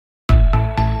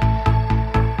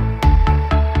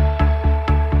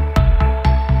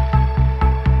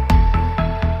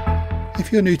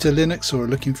If you're new to Linux or are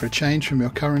looking for a change from your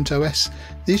current OS,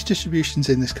 these distributions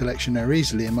in this collection are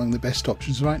easily among the best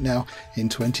options right now in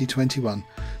 2021.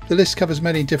 The list covers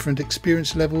many different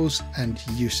experience levels and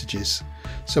usages.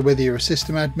 So whether you're a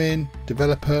system admin,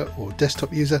 developer or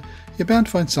desktop user, you're bound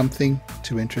to find something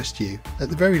to interest you. At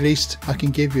the very least, I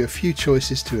can give you a few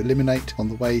choices to eliminate on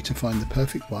the way to find the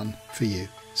perfect one for you.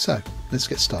 So let's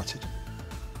get started.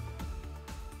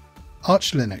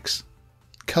 Arch Linux.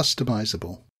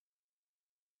 Customizable.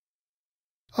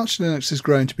 Arch Linux has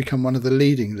grown to become one of the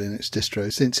leading Linux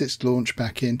distros since its launch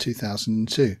back in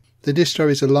 2002. The distro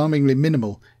is alarmingly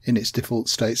minimal in its default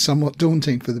state, somewhat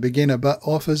daunting for the beginner, but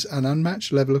offers an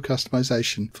unmatched level of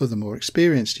customization for the more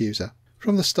experienced user.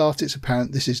 From the start, it's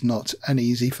apparent this is not an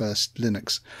easy first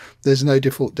Linux. There's no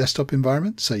default desktop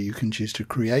environment, so you can choose to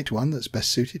create one that's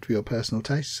best suited for your personal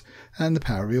tastes and the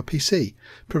power of your PC,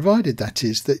 provided that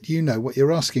is that you know what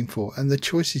you're asking for and the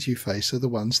choices you face are the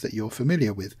ones that you're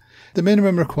familiar with. The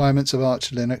minimum requirements of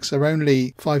Arch Linux are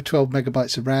only 512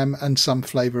 megabytes of RAM and some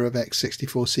flavour of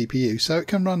x64 CPU, so it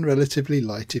can run relatively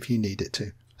light if you need it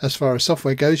to. As far as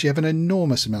software goes, you have an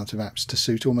enormous amount of apps to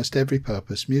suit almost every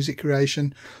purpose: music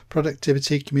creation,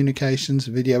 productivity, communications,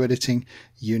 video editing,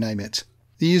 you name it.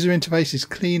 The user interface is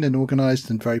clean and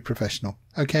organised and very professional.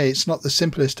 Okay, it's not the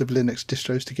simplest of Linux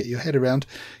distros to get your head around,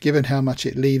 given how much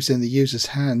it leaves in the user's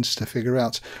hands to figure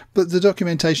out, but the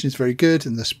documentation is very good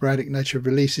and the sporadic nature of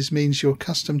releases means your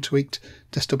custom tweaked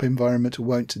desktop environment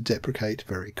won't deprecate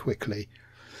very quickly.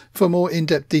 For more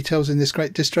in-depth details in this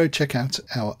great distro, check out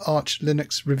our Arch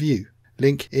Linux review,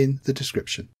 link in the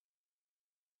description.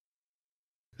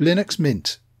 Linux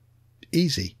Mint.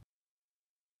 Easy.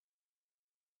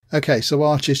 Okay, so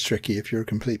Arch is tricky if you're a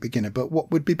complete beginner, but what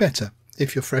would be better?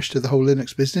 If you're fresh to the whole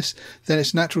Linux business, then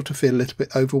it's natural to feel a little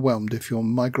bit overwhelmed if you're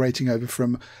migrating over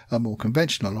from a more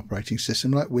conventional operating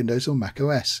system like Windows or Mac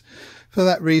OS. For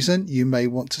that reason, you may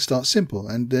want to start simple,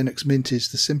 and Linux Mint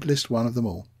is the simplest one of them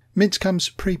all. Mint comes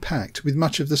pre-packed with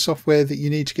much of the software that you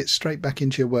need to get straight back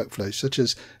into your workflow, such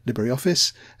as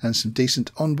LibreOffice and some decent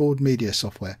onboard media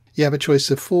software. You have a choice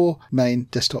of 4 main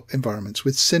desktop environments,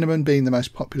 with Cinnamon being the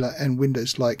most popular and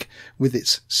Windows-like with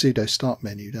its pseudo start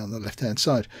menu down the left-hand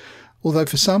side. Although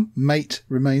for some, Mate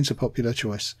remains a popular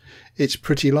choice. It's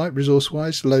pretty light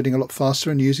resource-wise, loading a lot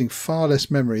faster and using far less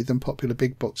memory than popular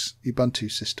big box Ubuntu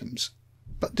systems.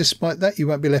 But despite that, you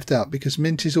won't be left out because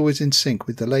Mint is always in sync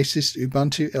with the latest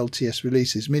Ubuntu LTS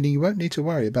releases, meaning you won't need to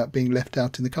worry about being left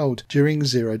out in the cold during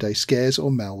zero-day scares or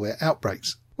malware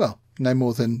outbreaks. Well, no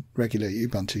more than regular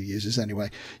Ubuntu users anyway.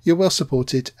 You're well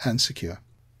supported and secure.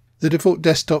 The default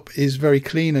desktop is very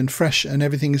clean and fresh and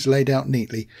everything is laid out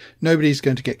neatly. Nobody's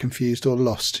going to get confused or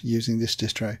lost using this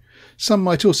distro. Some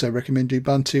might also recommend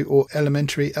Ubuntu or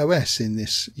Elementary OS in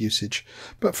this usage,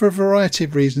 but for a variety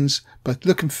of reasons, both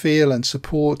look and feel and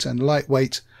support and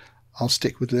lightweight, I'll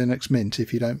stick with Linux Mint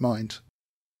if you don't mind.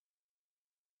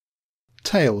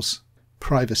 Tails.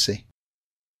 Privacy.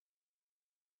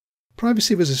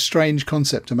 Privacy was a strange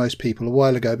concept to most people a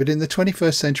while ago, but in the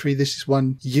 21st century this is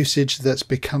one usage that's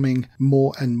becoming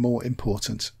more and more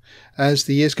important. As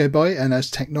the years go by and as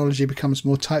technology becomes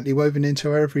more tightly woven into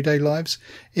our everyday lives,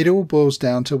 it all boils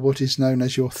down to what is known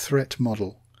as your threat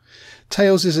model.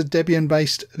 Tails is a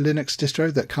Debian-based Linux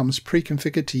distro that comes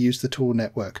pre-configured to use the Tor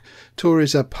network. Tor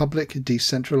is a public,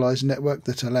 decentralized network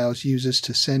that allows users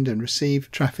to send and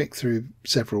receive traffic through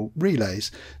several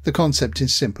relays. The concept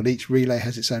is simple. Each relay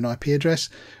has its own IP address,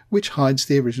 which hides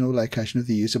the original location of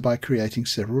the user by creating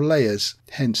several layers,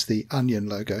 hence the onion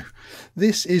logo.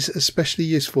 This is especially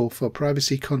useful for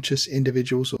privacy-conscious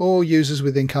individuals or users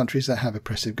within countries that have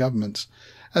oppressive governments.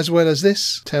 As well as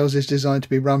this, Tails is designed to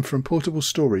be run from portable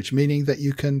storage, meaning that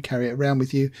you can carry it around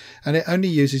with you and it only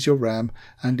uses your RAM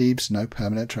and leaves no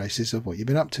permanent traces of what you've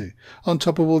been up to. On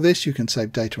top of all this, you can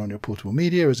save data on your portable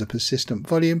media as a persistent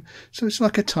volume, so it's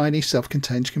like a tiny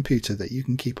self-contained computer that you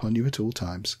can keep on you at all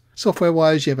times.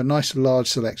 Software-wise, you have a nice large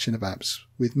selection of apps,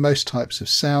 with most types of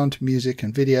sound, music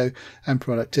and video and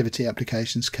productivity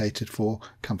applications catered for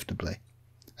comfortably.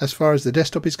 As far as the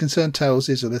desktop is concerned, Tails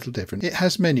is a little different. It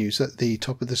has menus at the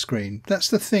top of the screen. That's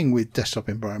the thing with desktop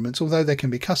environments. Although they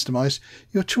can be customized,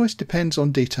 your choice depends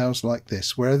on details like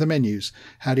this. Where are the menus?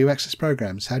 How do you access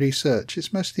programs? How do you search?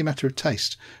 It's mostly a matter of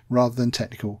taste rather than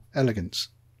technical elegance.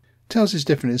 Tails is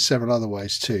different in several other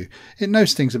ways too. It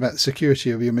knows things about the security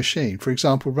of your machine. For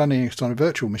example, running it on a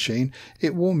virtual machine,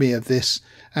 it warned me of this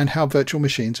and how virtual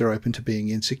machines are open to being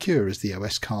insecure, as the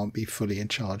OS can't be fully in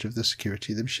charge of the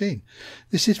security of the machine.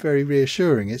 This is very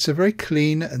reassuring. It's a very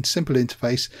clean and simple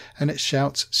interface and it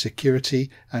shouts security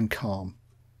and calm.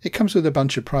 It comes with a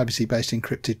bunch of privacy-based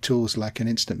encrypted tools like an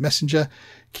instant messenger,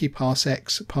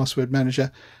 KeyPassX, password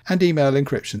manager, and email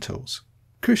encryption tools.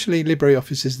 Crucially,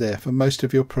 LibreOffice is there for most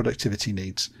of your productivity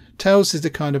needs. Tails is the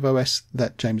kind of OS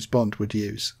that James Bond would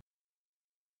use.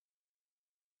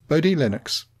 Bodhi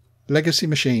Linux. Legacy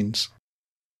machines.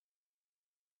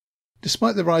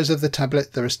 Despite the rise of the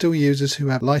tablet, there are still users who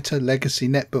have lighter legacy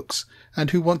netbooks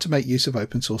and who want to make use of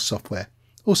open source software.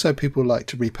 Also, people like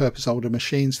to repurpose older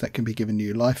machines that can be given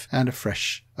new life and a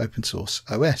fresh open source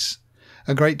OS.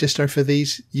 A great distro for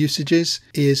these usages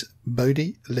is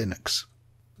Bodhi Linux.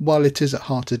 While it is at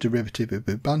heart a derivative of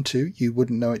Ubuntu, you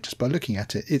wouldn't know it just by looking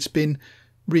at it. It's been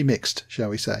remixed, shall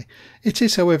we say. It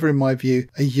is, however, in my view,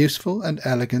 a useful and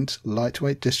elegant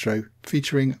lightweight distro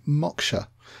featuring Moksha,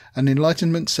 an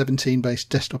Enlightenment 17 based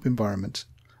desktop environment.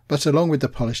 But along with the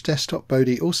polished desktop,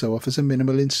 Bodhi also offers a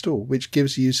minimal install, which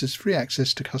gives users free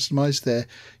access to customize their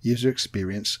user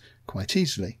experience quite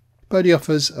easily. Bodhi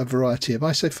offers a variety of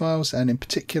ISO files, and in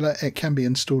particular it can be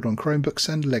installed on Chromebooks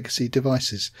and legacy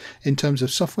devices. In terms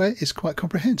of software, it's quite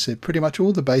comprehensive, pretty much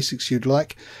all the basics you'd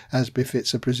like, as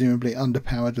befits a presumably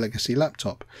underpowered legacy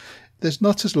laptop. There's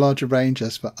not as large a range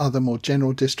as for other more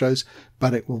general distros,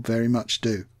 but it will very much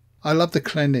do. I love the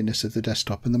cleanliness of the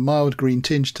desktop, and the mild green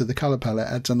tinge to the colour palette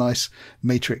adds a nice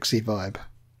matrixy vibe.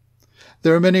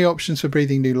 There are many options for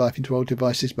breathing new life into old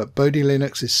devices, but Bodhi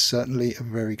Linux is certainly a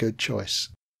very good choice.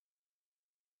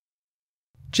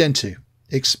 Gentoo.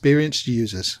 Experienced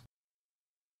users.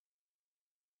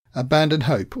 Abandon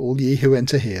hope, all ye who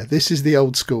enter here. This is the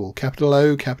old school, capital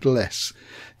O, capital S.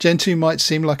 Gentoo might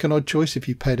seem like an odd choice if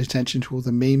you paid attention to all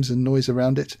the memes and noise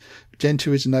around it.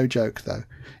 Gentoo is no joke though.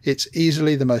 It's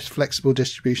easily the most flexible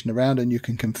distribution around, and you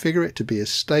can configure it to be as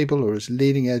stable or as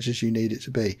leading edge as you need it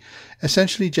to be.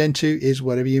 Essentially, Gentoo is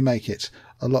whatever you make it,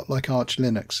 a lot like Arch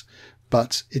Linux,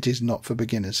 but it is not for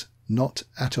beginners. Not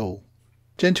at all.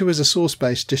 Gentoo is a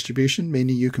source-based distribution,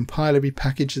 meaning you compile every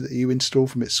package that you install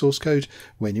from its source code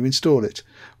when you install it.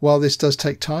 While this does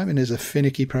take time and is a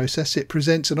finicky process, it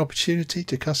presents an opportunity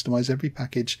to customize every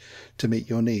package to meet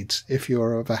your needs. If you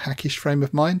are of a hackish frame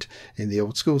of mind, in the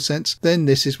old school sense, then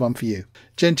this is one for you.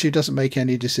 Gentoo doesn't make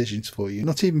any decisions for you,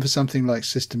 not even for something like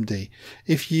Systemd.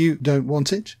 If you don't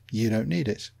want it, you don't need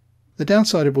it. The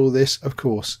downside of all this, of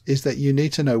course, is that you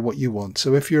need to know what you want.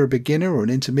 So if you're a beginner or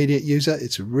an intermediate user,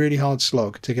 it's a really hard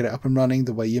slog to get it up and running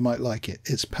the way you might like it.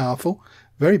 It's powerful,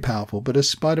 very powerful, but as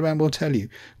Spider-Man will tell you,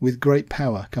 with great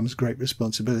power comes great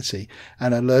responsibility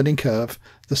and a learning curve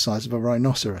the size of a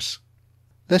rhinoceros.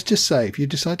 Let's just say, if you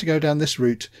decide to go down this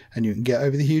route and you can get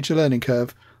over the huge learning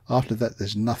curve, after that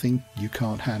there's nothing you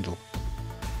can't handle.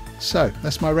 So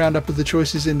that's my roundup of the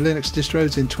choices in Linux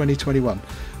distros in 2021.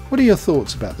 What are your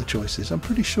thoughts about the choices? I'm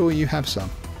pretty sure you have some.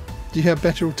 Do you have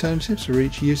better alternatives for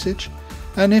each usage?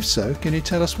 And if so, can you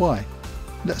tell us why?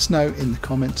 Let us know in the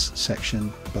comments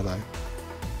section below.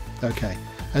 Okay,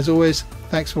 as always,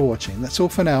 thanks for watching. That's all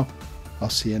for now. I'll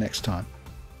see you next time.